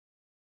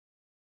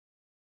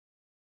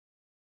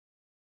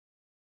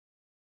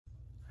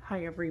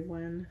Hi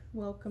everyone,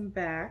 welcome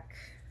back.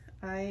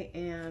 I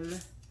am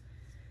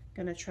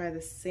gonna try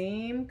the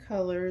same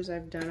colors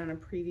I've done on a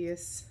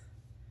previous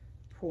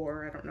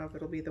pour. I don't know if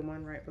it'll be the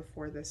one right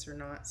before this or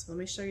not. So let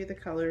me show you the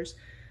colors.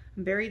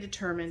 I'm very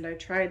determined. I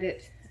tried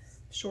it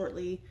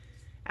shortly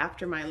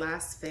after my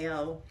last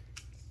fail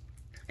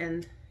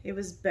and it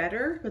was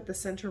better, but the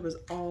center was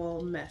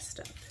all messed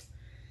up.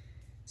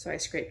 So I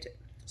scraped it.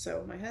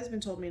 So my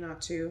husband told me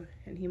not to,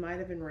 and he might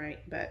have been right,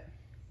 but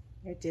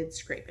I did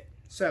scrape it.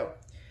 So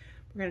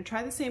we're gonna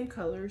try the same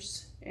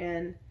colors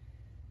and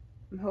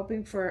I'm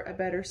hoping for a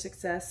better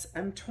success.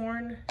 I'm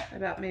torn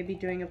about maybe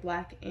doing a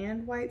black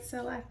and white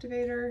Cell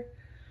Activator.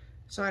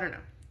 So I don't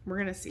know, we're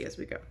gonna see as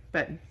we go.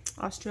 But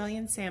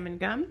Australian Salmon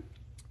gum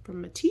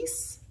from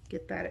Matisse,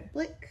 get that at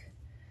Blick.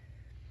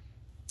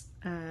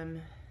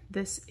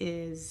 This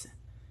is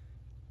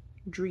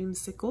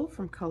Dreamsicle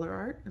from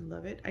Colourarte, I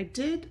love it. I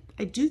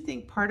do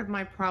think part of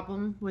my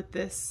problem with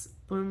this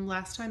bloom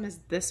last time is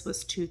this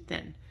was too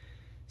thin.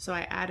 So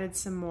I added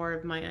some more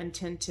of my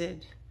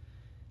Untinted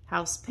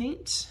house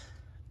paint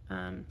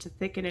to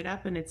thicken it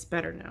up, and it's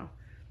better now.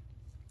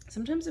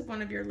 Sometimes if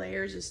one of your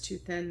layers is too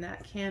thin,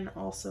 that can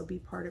also be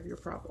part of your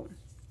problem.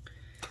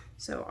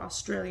 So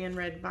Australian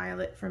Red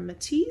Violet from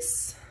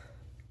Matisse.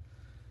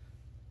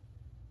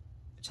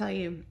 I tell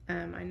you,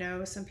 I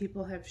know some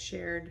people have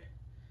shared,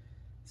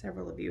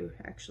 several of you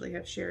actually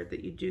have shared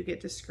that you do get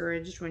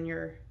discouraged when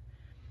you're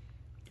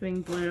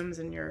doing blooms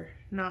and you're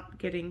not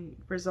getting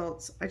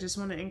results. I just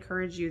want to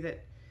encourage you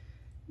that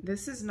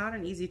this is not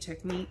an easy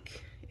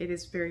technique. It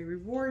is very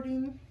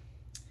rewarding,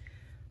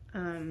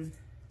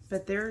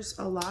 but there's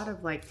a lot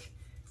of like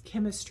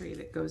chemistry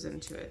that goes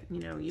into it.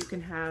 You know, you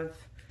can have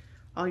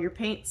all your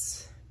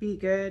paints be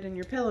good and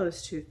your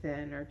pillow's too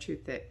thin or too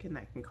thick, and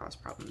that can cause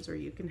problems. Or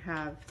you can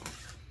have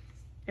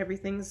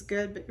everything's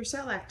good but your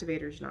Cell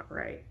Activator's not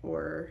right,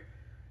 or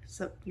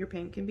your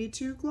paint can be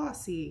too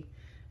glossy.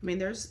 I mean,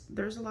 there's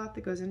a lot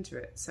that goes into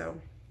it. So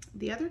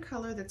the other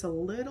color that's a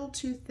little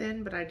too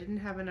thin, but I didn't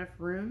have enough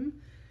room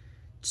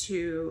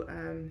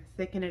to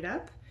thicken it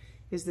up,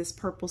 is this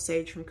Purple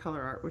Sage from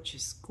Colourarte, which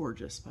is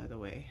gorgeous, by the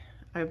way.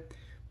 I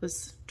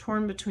was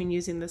torn between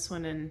using this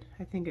one and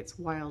I think it's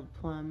Wild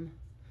Plum,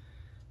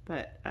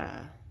 but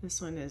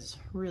this one is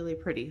really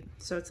pretty.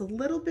 So it's a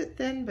little bit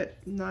thin, but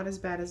not as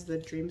bad as the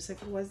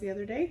Dreamsicle was the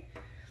other day.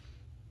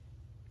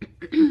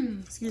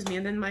 Excuse me.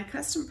 And then my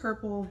custom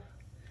purple,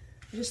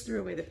 I just threw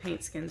away the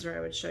paint skins, or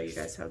I would show you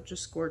guys how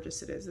just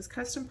gorgeous it is. This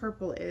custom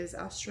purple is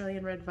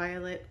Australian Red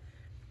Violet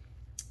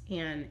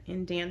and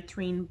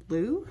Indanthrene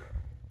Blue.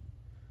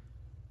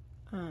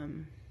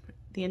 The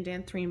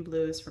Indanthrene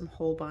Blue is from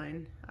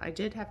Holbein. I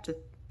did have to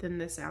thin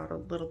this out a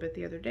little bit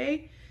the other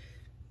day.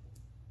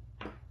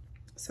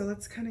 So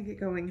let's kind of get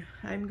going.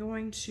 I'm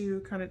going to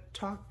kind of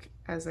talk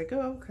as I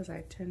go because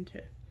I tend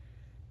to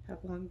have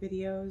long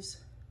videos.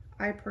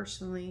 I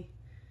personally,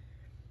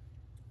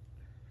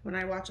 when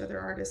I watch other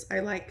artists, I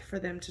like for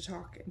them to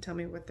talk and tell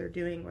me what they're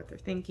doing, what they're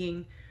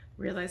thinking.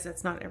 Realize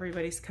that's not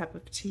everybody's cup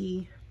of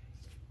tea.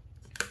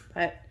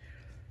 But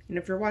and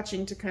if you're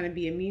watching to kind of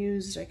be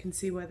amused, I can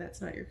see why that's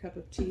not your cup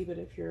of tea. But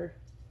if you're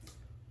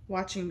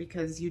watching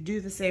because you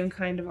do the same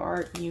kind of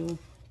art and you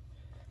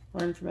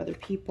learn from other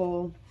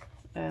people,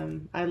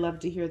 I love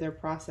to hear their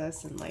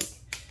process, and like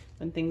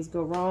when things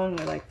go wrong,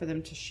 I like for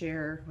them to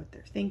share what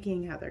they're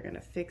thinking, how they're gonna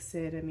fix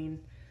it. I mean,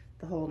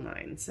 the whole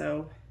nine.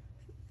 So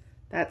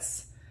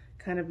that's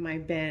kind of my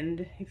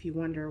bend. If you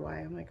wonder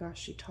why, oh my gosh,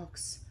 she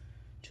talks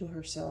to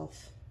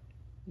herself,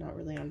 not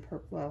really on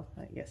purpose. Well,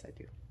 yes, I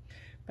do.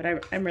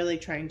 But I'm really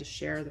trying to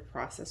share the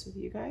process with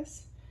you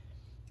guys.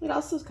 It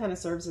also kind of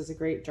serves as a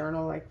great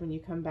journal, like when you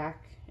come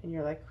back and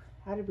you're like,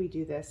 how did we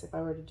do this? If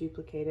I were to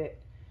duplicate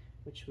it,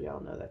 which we all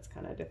know that's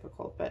kind of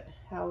difficult, but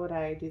how would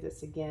I do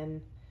this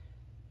again?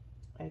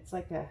 It's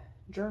like a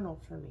journal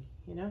for me,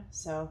 you know?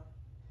 So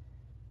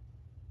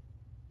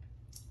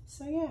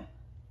yeah.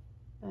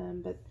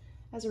 But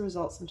as a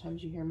result,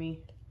 sometimes you hear me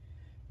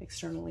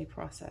externally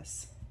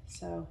process.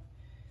 So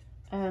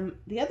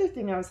the other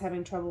thing I was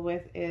having trouble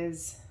with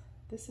is,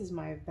 this is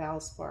my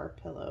Valspar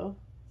pillow.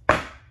 And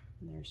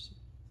there's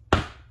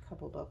a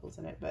couple bubbles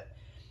in it, but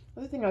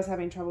the other thing I was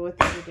having trouble with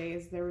the other day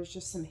is there was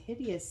just some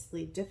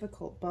hideously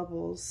difficult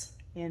bubbles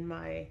in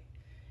my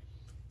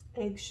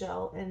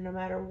eggshell, and no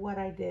matter what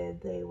I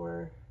did, they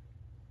were,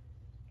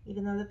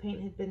 even though the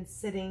paint had been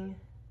sitting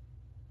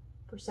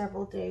for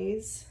several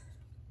days,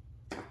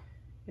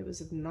 it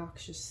was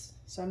obnoxious.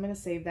 So I'm going to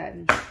save that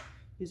and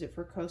use it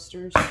for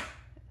coasters.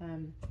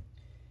 And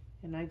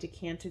I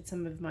decanted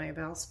some of my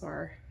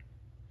Valspar.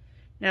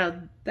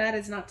 Now, that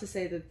is not to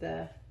say that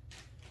the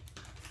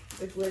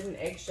Glidden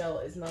eggshell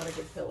is not a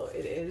good pillow.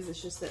 It is.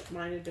 It's just that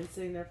mine had been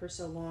sitting there for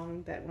so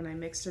long that when I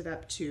mixed it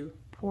up to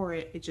pour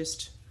it, it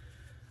just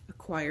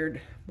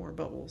acquired more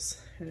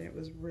bubbles, and it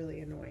was really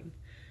annoying.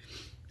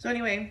 So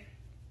anyway,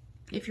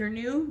 if you're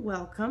new,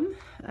 welcome.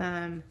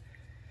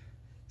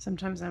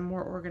 Sometimes I'm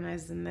more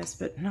organized than this,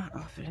 but not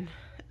often.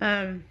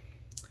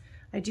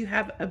 I do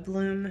have a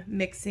bloom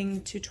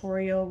mixing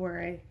tutorial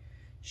where I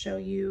show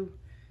you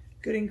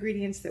good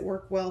ingredients that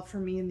work well for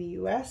me in the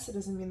US. It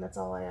doesn't mean that's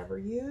all I ever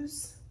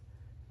use.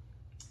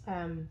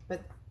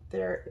 But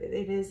there,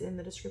 it is in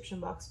the description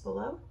box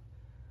below.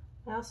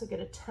 I also get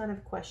a ton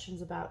of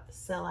questions about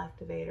Cell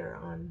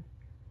Activator on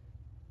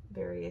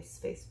various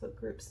Facebook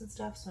groups and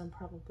stuff, so I'm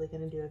probably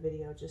going to do a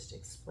video just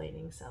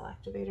explaining Cell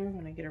Activator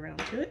when I get around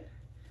to it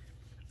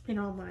in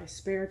all my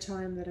spare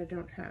time that I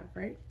don't have,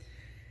 right?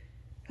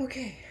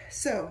 Okay,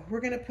 so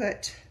we're going to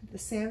put the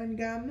salmon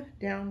gum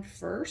down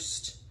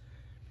first.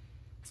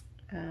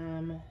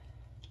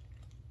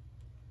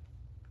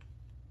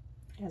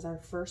 As our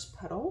first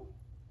puddle.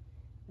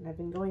 And I've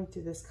been going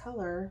through this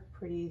color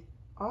pretty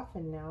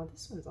often now.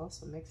 This one's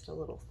also mixed a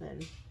little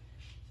thin.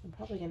 I'm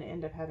probably going to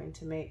end up having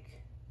to make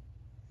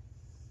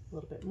a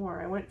little bit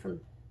more. I went from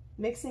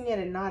mixing it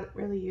and not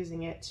really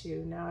using it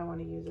to now I want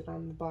to use it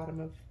on the bottom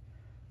of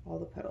all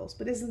the puddles.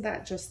 But isn't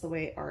that just the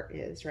way art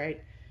is,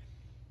 right?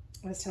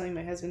 I was telling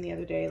my husband the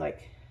other day,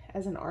 like,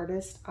 as an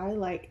artist, I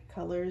like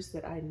colors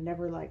that I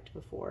never liked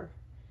before.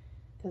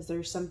 Because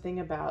there's something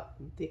about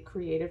the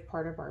creative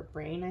part of our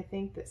brain, I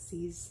think, that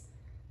sees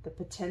the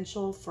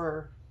potential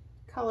for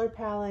color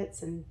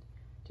palettes and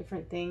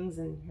different things,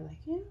 and you're like,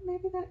 yeah,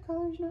 maybe that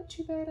color's not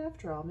too bad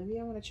after all. Maybe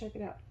I want to check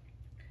it out.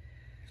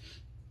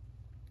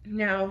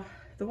 Now,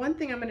 the one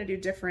thing I'm going to do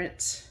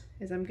different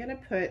is I'm going to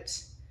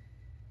put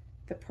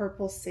the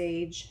purple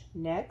sage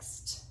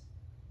next,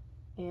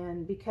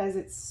 and because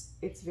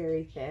it's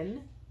very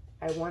thin,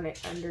 I want it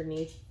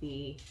underneath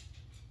the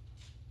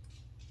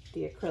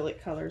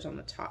acrylic colors on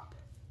the top.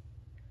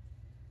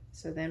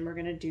 So then we're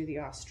going to do the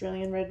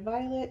Australian red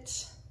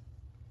violet,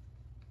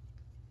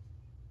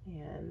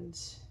 and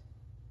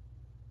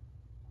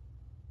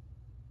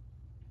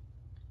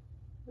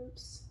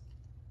oops,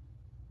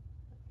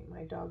 I think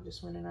my dog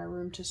just went in our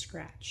room to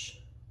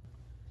scratch.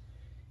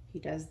 He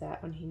does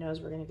that when he knows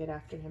we're going to get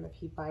after him if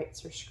he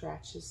bites or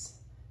scratches.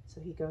 So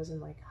he goes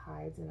and like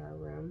hides in our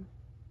room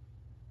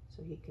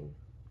so he can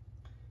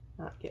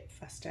not get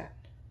fussed at.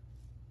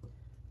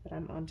 But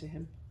I'm onto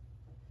him.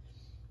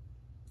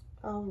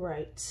 All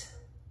right.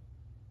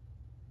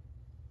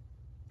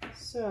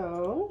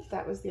 So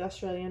that was the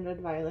Australian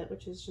red violet,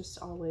 which is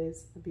just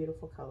always a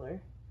beautiful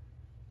color.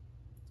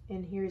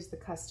 And here's the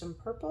custom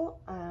purple.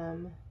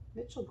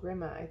 Mitchell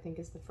Grimma, I think,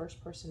 is the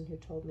first person who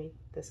told me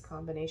this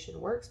combination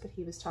works, but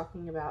he was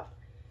talking about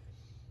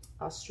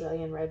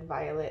Australian red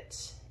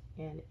violet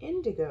and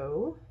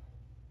indigo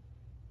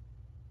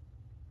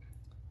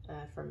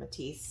from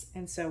Matisse.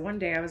 And so one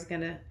day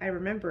I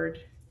remembered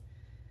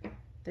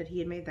that he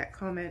had made that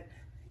comment,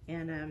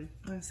 and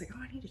I was like,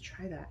 oh, I need to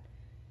try that.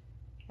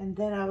 And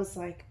then I was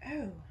like,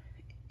 oh,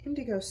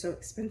 indigo's so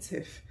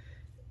expensive.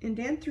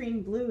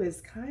 Indanthrene blue is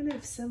kind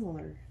of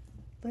similar.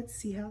 Let's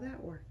see how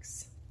that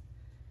works.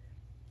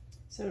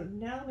 So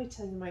now let me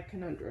tell you my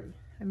conundrum.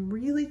 I'm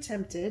really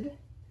tempted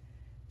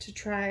to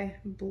try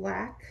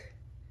black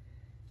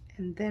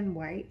and then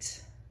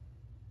white.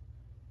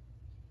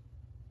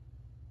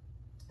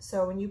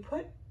 So when you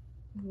put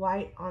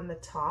white on the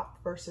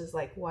top versus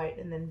like white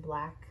and then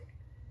black,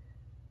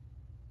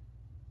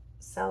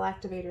 Cell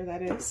Activator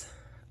that is,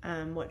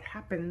 what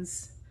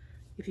happens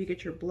if you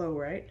get your blow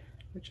right,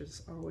 which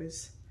is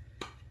always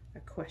a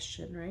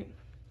question, right,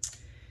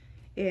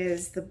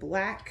 is the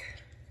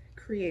black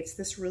creates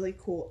this really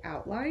cool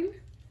outline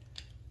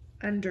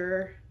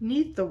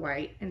underneath the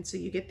white, and so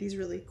you get these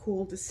really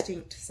cool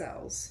distinct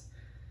cells.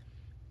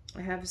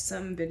 I have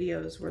some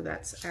videos where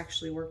that's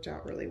actually worked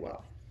out really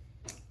well.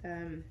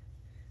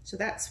 So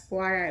that's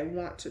why I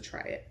want to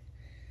try it.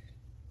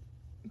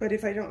 But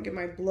if I don't get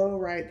my blow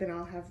right, then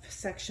I'll have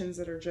sections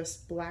that are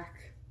just black,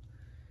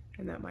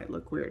 and that might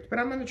look weird. But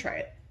I'm going to try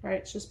it, right?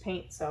 It's just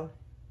paint, so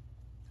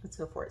let's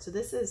go for it. So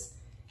this is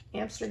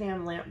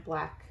Amsterdam Lamp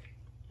Black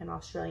and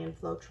Australian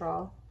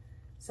Floetrol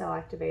Cell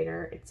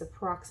Activator. It's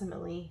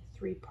approximately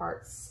 3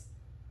 parts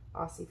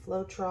Aussie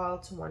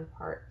Floetrol to 1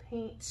 part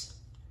paint.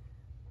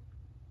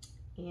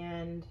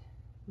 And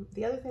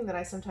the other thing that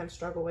I sometimes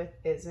struggle with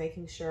is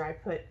making sure I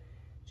put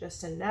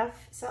just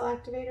enough Cell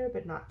Activator,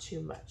 but not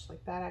too much.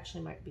 Like that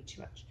actually might be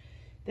too much.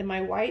 Then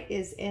my white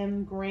is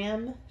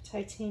Graham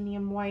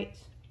Titanium White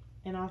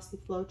and Aussie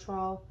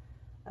Floetrol,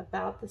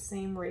 about the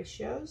same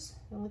ratios.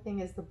 The only thing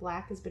is the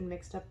black has been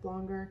mixed up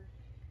longer,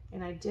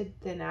 and I did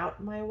thin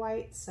out my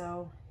white,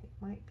 so it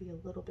might be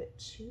a little bit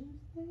too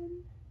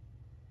thin.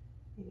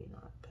 Maybe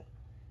not, but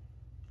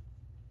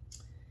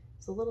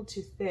it's a little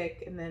too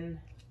thick, and then,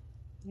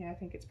 yeah, I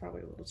think it's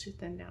probably a little too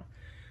thin now.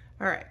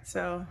 All right,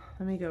 so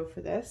let me go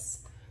for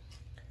this.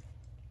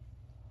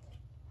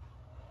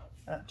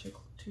 Not too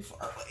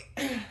far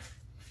away.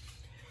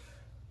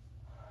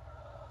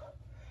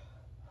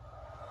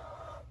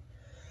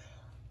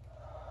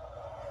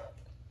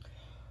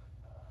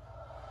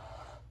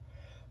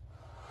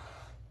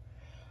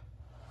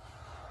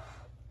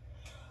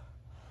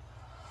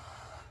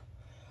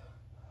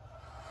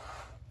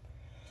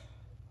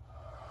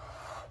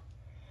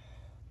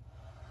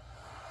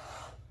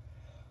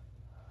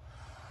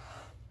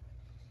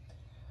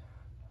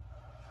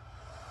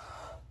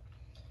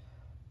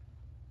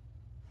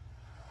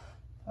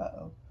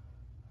 Uh-oh.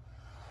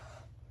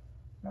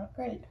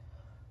 Great.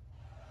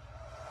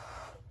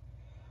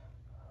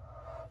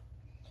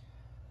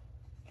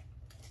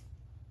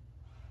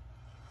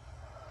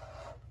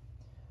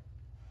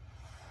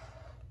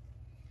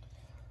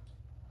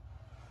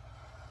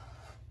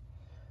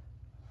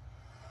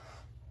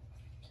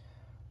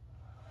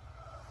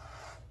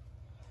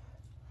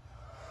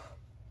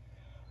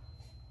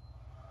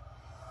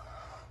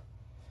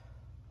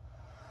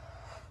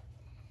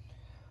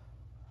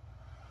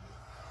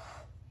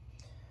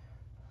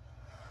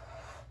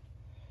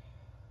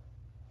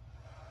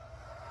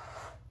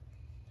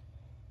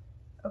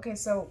 Okay,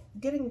 so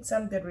getting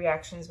some good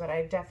reactions, but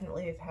I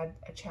definitely have had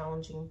a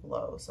challenging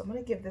blow. So I'm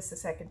going to give this a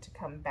second to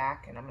come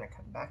back, and I'm going to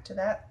come back to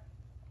that.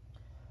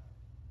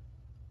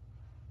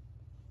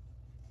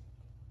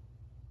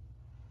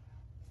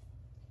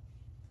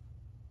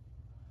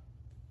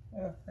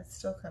 Oh, that's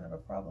still kind of a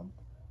problem.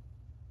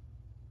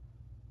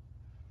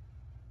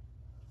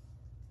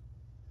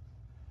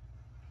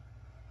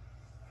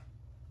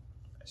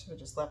 I should have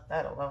just left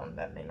that alone.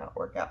 That may not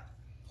work out.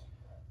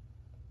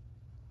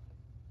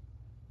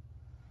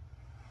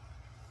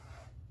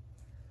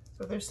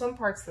 So there's some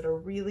parts that are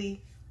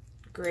really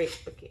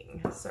great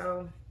looking.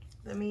 So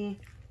let me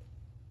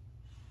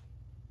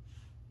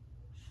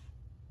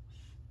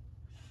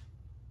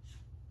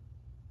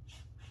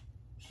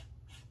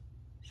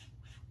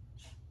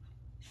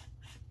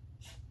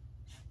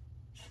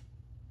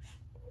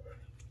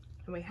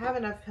and we have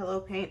enough pillow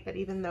paint that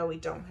even though we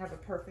don't have a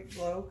perfect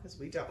glow, because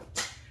we don't,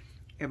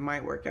 it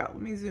might work out.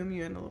 Let me zoom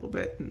you in a little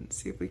bit and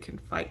see if we can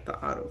fight the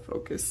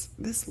autofocus.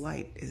 This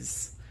light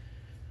is,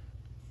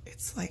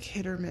 it's like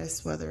hit or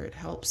miss whether it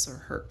helps or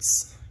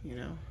hurts, you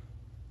know?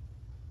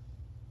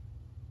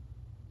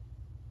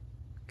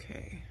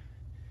 Okay,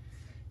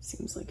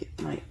 seems like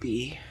it might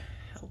be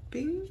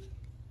helping.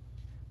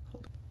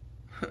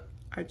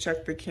 I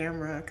checked the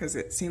camera because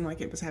it seemed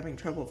like it was having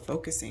trouble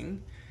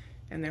focusing,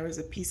 and there was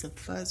a piece of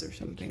fuzz or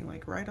something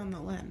like right on the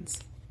lens.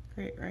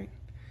 Great, right?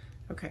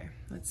 Okay,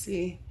 let's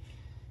see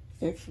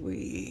if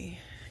we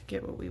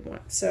get what we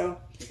want. So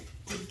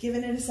we've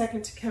given it a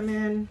second to come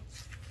in.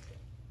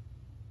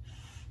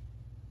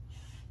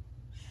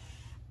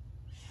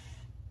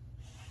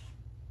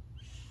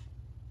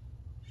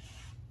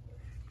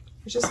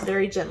 It's just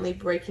very gently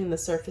breaking the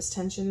surface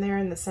tension there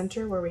in the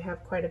center where we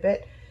have quite a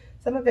bit.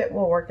 Some of it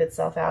will work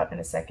itself out in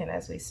a second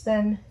as we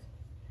spin,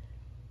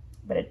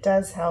 but it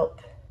does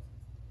help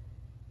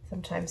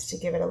sometimes to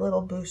give it a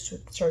little boost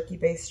with the turkey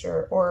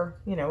baster or,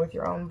 you know, with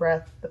your own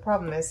breath. The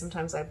problem is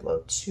sometimes I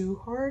blow too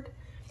hard.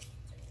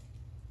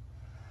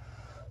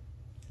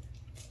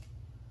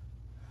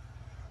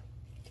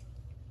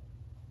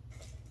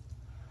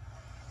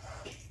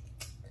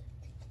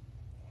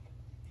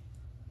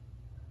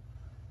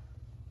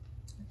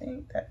 I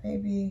think that may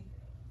be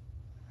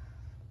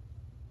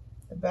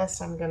the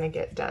best I'm gonna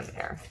get done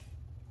there.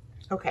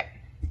 Okay,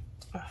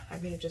 oh, I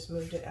may have just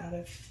moved it out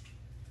of.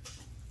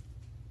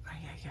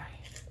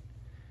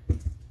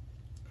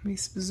 Let me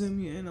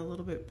zoom you in a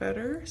little bit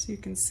better so you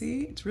can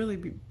see. It's really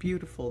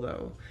beautiful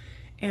though.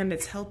 And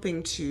it's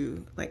helping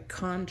to like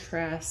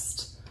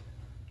contrast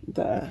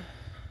the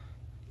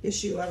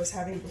issue I was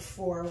having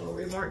before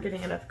where we weren't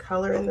getting enough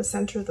color in the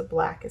center. The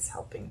black is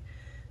helping.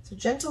 So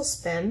gentle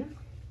spin.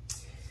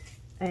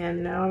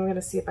 And now I'm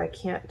gonna see if I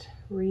can't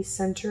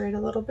recenter it a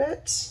little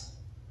bit.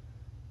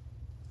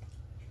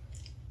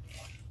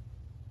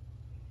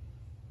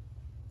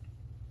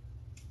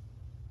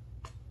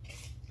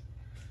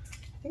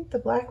 I think the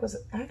black was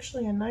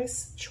actually a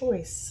nice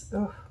choice.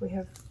 Oh, we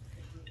have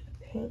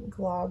a paint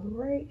glob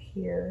right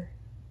here.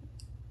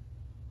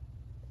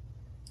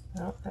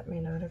 Well, that may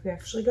not have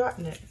actually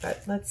gotten it,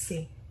 but let's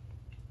see.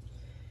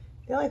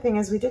 The only thing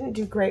is we didn't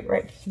do great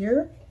right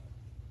here.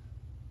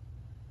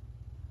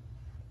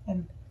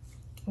 And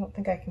I don't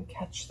think I can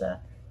catch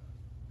that.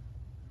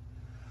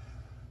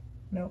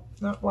 Nope,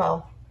 not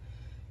well.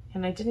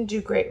 And I didn't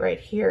do great right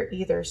here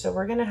either. So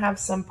we're gonna have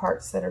some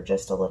parts that are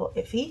just a little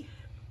iffy,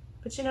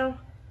 but you know,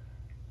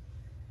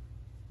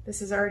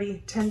 this is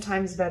already 10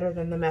 times better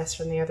than the mess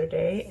from the other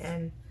day,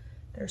 and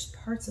there's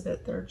parts of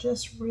it that are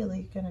just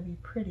really gonna be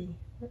pretty.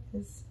 What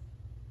is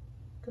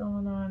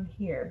going on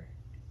here?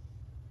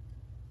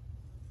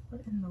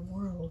 What in the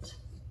world?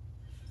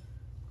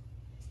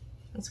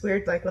 It's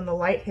weird, like when the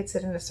light hits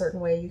it in a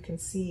certain way, you can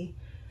see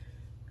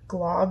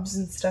globs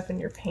and stuff in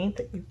your paint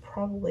that you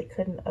probably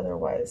couldn't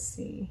otherwise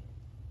see.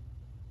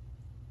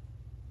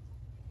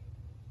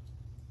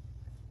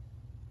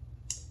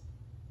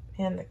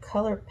 And the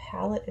color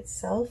palette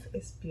itself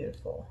is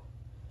beautiful.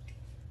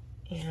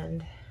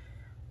 And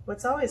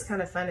what's always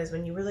kind of fun is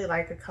when you really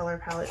like a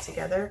color palette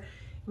together,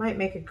 it might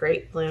make a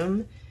great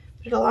bloom,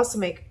 but it'll also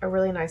make a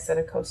really nice set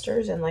of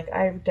coasters. And like,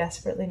 I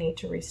desperately need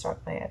to restock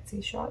my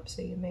Etsy shop,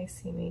 so you may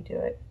see me do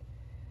it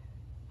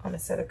on a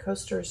set of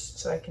coasters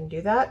so I can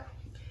do that.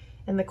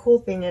 And the cool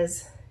thing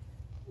is,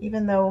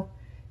 even though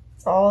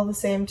it's all the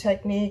same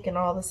technique and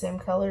all the same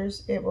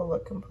colors, it will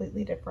look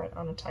completely different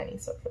on a tiny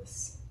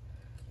surface.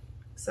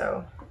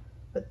 So,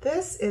 but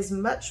this is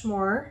much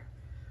more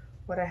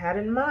what I had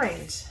in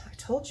mind. I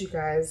told you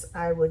guys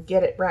I would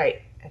get it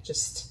right. I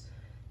just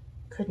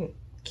couldn't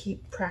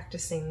keep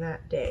practicing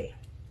that day.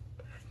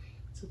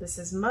 So this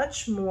is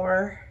much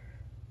more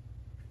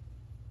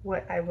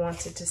what I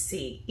wanted to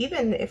see.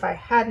 Even if I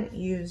hadn't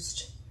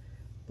used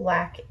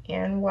black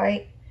and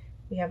white,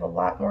 we have a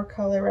lot more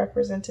color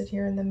represented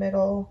here in the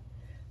middle.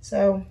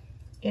 So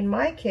in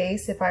my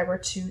case, if I were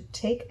to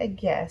take a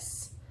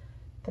guess,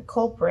 the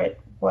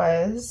culprit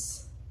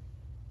was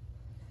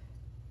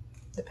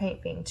the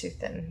paint being too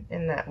thin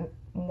in that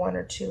 1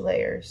 or 2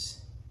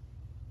 layers.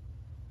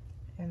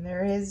 And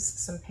there is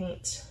some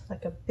paint,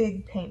 like a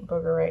big paint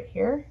booger right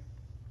here.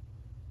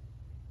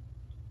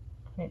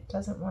 And it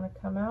doesn't want to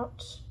come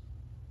out.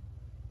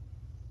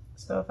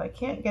 So if I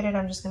can't get it,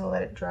 I'm just going to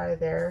let it dry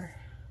there.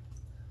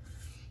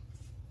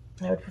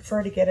 I would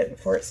prefer to get it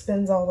before it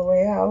spins all the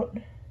way out.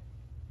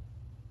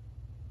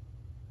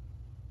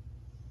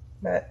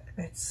 But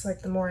it's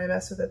like the more I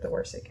mess with it, the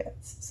worse it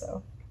gets,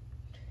 so.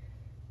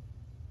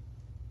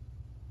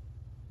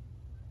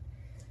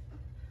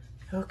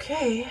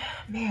 Okay,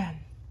 man,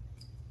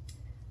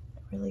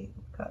 it really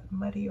got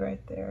muddy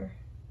right there.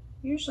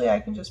 Usually I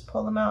can just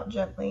pull them out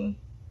gently.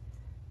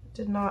 It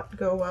did not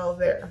go well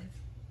there.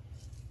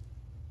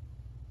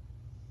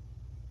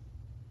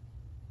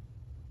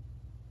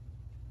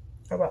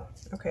 Oh well,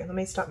 okay, let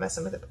me stop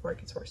messing with it before it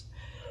gets worse.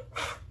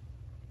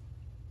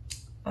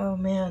 Oh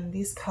man,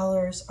 these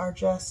colors are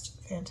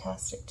just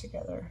fantastic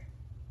together.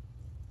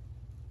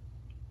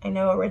 I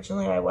know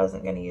originally I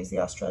wasn't going to use the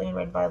Australian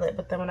Red Violet,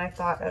 but then when I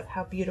thought of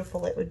how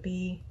beautiful it would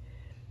be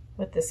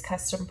with this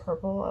custom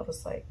purple, I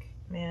was like,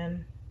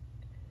 man,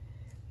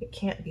 it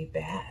can't be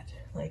bad.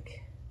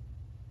 Like,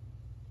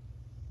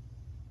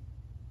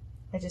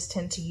 I just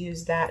tend to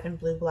use that and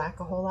blue black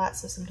a whole lot,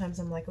 so sometimes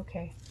I'm like,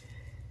 okay,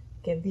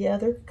 give the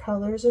other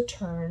colors a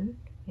turn,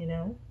 you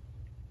know?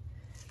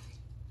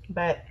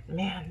 But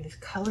man, these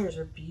colors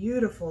are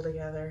beautiful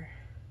together.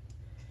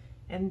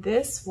 And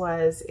this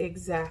was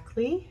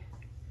exactly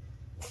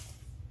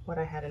what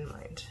I had in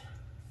mind.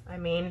 I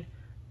mean,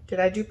 did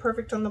I do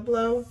perfect on the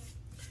blow?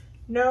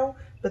 No,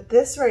 but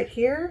this right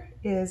here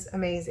is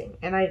amazing.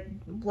 And I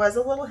was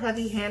a little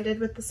heavy-handed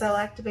with the Cell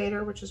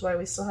Activator, which is why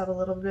we still have a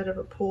little bit of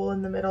a pool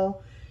in the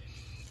middle.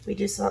 We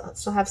do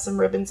still have some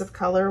ribbons of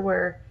color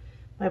where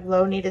my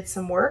blow needed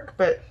some work,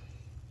 but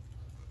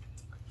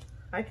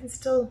I can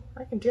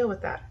deal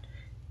with that.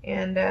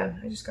 And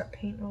I just got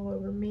paint all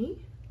over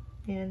me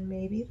and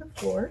maybe the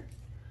floor.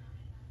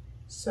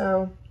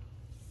 So,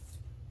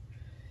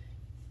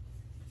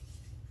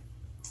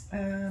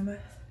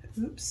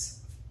 oops,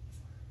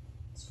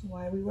 that's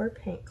why we wear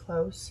paint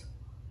clothes.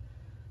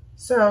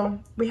 So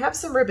we have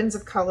some ribbons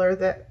of color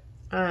that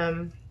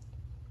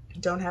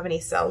don't have any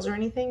cells or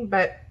anything,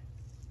 but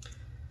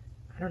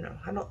I don't know,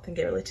 I don't think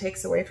it really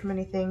takes away from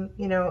anything.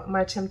 You know,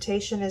 my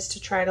temptation is to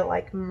try to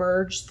like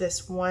merge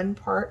this one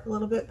part a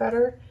little bit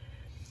better.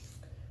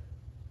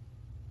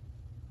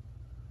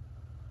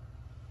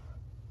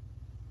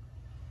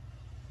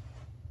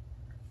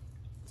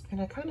 And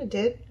I kind of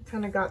did,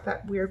 kind of got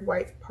that weird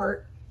white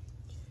part,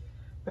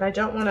 but I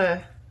don't want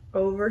to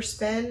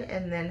overspin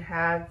and then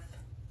have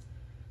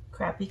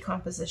crappy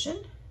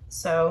composition.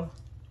 So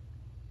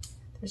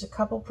there's a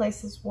couple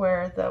places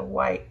where the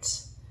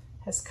white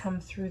has come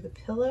through the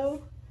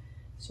pillow.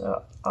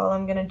 So all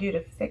I'm gonna do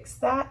to fix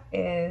that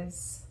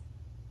is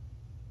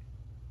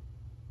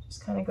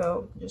just kind of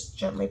go, just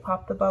gently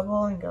pop the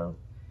bubble and go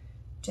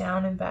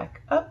down and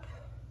back up.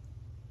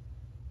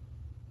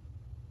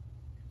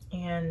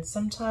 And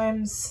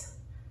sometimes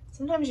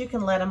you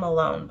can let them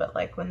alone, but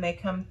like when they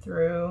come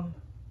through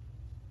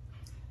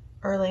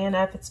early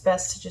enough, it's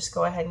best to just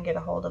go ahead and get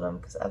a hold of them,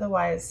 because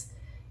otherwise,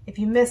 if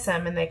you miss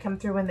them and they come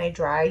through when they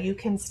dry, you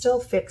can still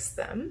fix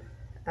them.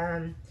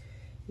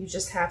 You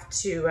just have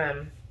to,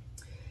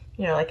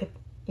 you know, like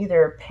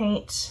either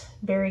paint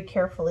very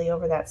carefully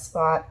over that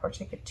spot or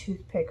take a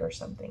toothpick or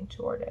something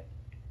toward it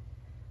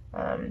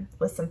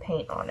with some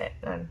paint on it.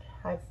 And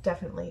I've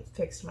definitely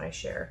fixed my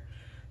share.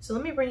 So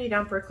let me bring you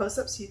down for a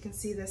close-up so you can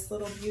see this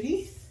little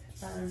beauty.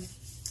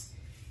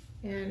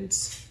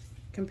 And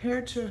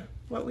compared to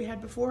what we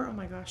had before, oh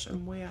my gosh,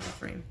 I'm way out of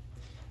frame.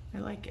 I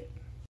like it.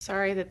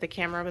 Sorry that the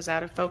camera was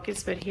out of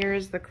focus, but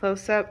here's the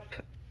close-up,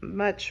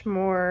 much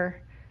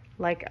more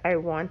like I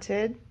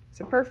wanted.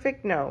 Is it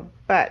perfect? No,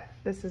 but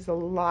this is a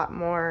lot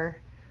more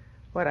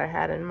what I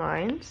had in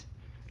mind.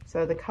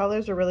 So the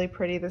colors are really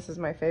pretty. This is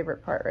my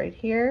favorite part right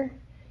here.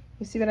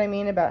 You see what I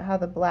mean about how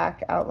the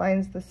black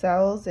outlines the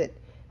cells? It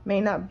may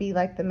not be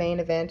like the main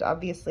event.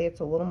 Obviously, it's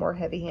a little more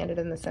heavy-handed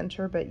in the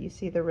center, but you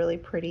see the really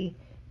pretty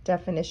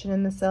definition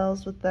in the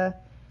cells with the...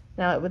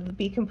 Now, it would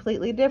be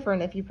completely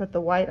different if you put the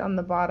white on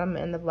the bottom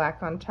and the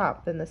black on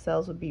top. Then the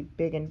cells would be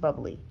big and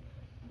bubbly.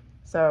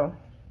 So,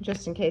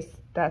 just in case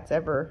that's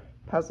ever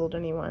puzzled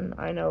anyone,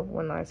 I know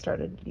when I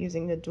started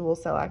using the dual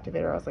cell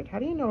activator, I was like, how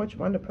do you know which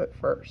one to put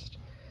first?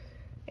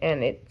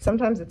 And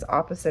sometimes it's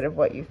opposite of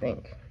what you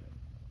think.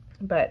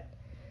 But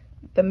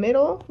the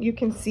middle, you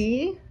can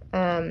see...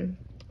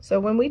 so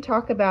when we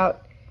talk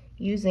about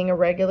using a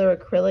regular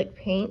acrylic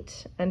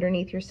paint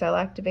underneath your Cell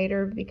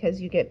Activator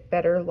because you get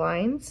better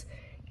lines.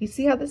 You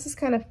see how this is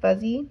kind of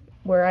fuzzy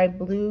where I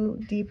blew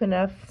deep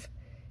enough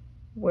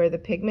where the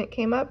pigment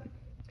came up?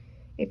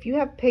 If you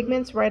have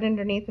pigments right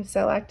underneath the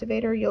Cell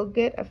Activator, you'll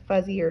get a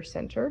fuzzier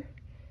center.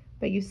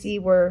 But you see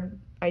where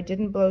I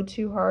didn't blow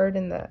too hard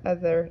and the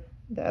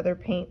other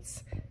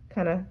paints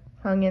kind of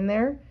hung in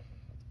there.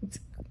 It's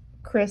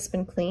crisp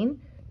and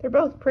clean. They're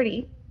both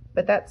pretty,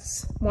 but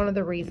that's one of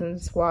the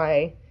reasons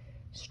why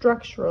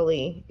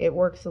structurally it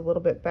works a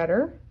little bit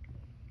better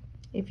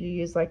if you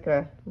use like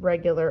a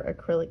regular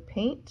acrylic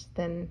paint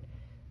than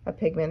a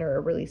pigment or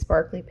a really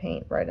sparkly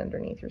paint right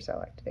underneath your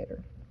Cell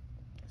Activator.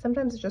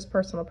 Sometimes it's just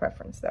personal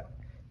preference though.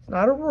 It's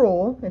not a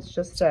rule, it's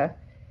just a,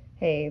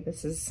 hey,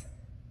 this is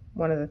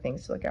one of the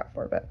things to look out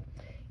for. But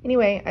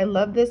anyway, I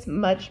love this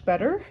much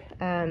better.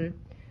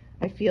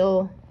 I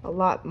feel a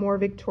lot more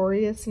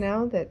victorious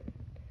now that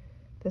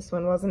this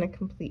one wasn't a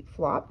complete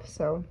flop.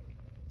 So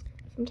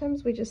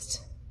sometimes we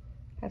just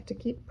have to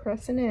keep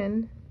pressing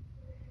in.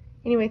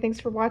 Anyway, thanks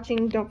for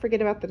watching. Don't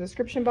forget about the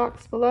description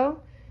box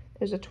below.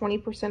 There's a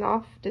 20%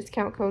 off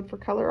discount code for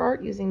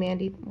Colourarte using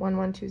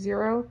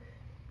Mandy1120.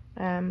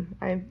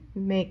 I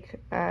make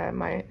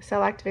my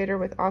Cell Activator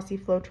with Aussie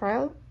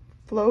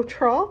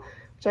Floetrol,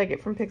 which I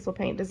get from Pixel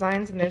Paint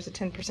Designs, and there's a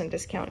 10%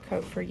 discount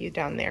code for you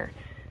down there.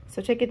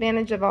 So take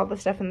advantage of all the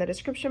stuff in the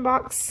description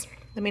box.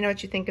 Let me know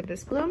what you think of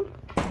this bloom,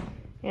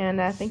 and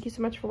thank you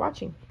so much for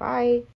watching. Bye!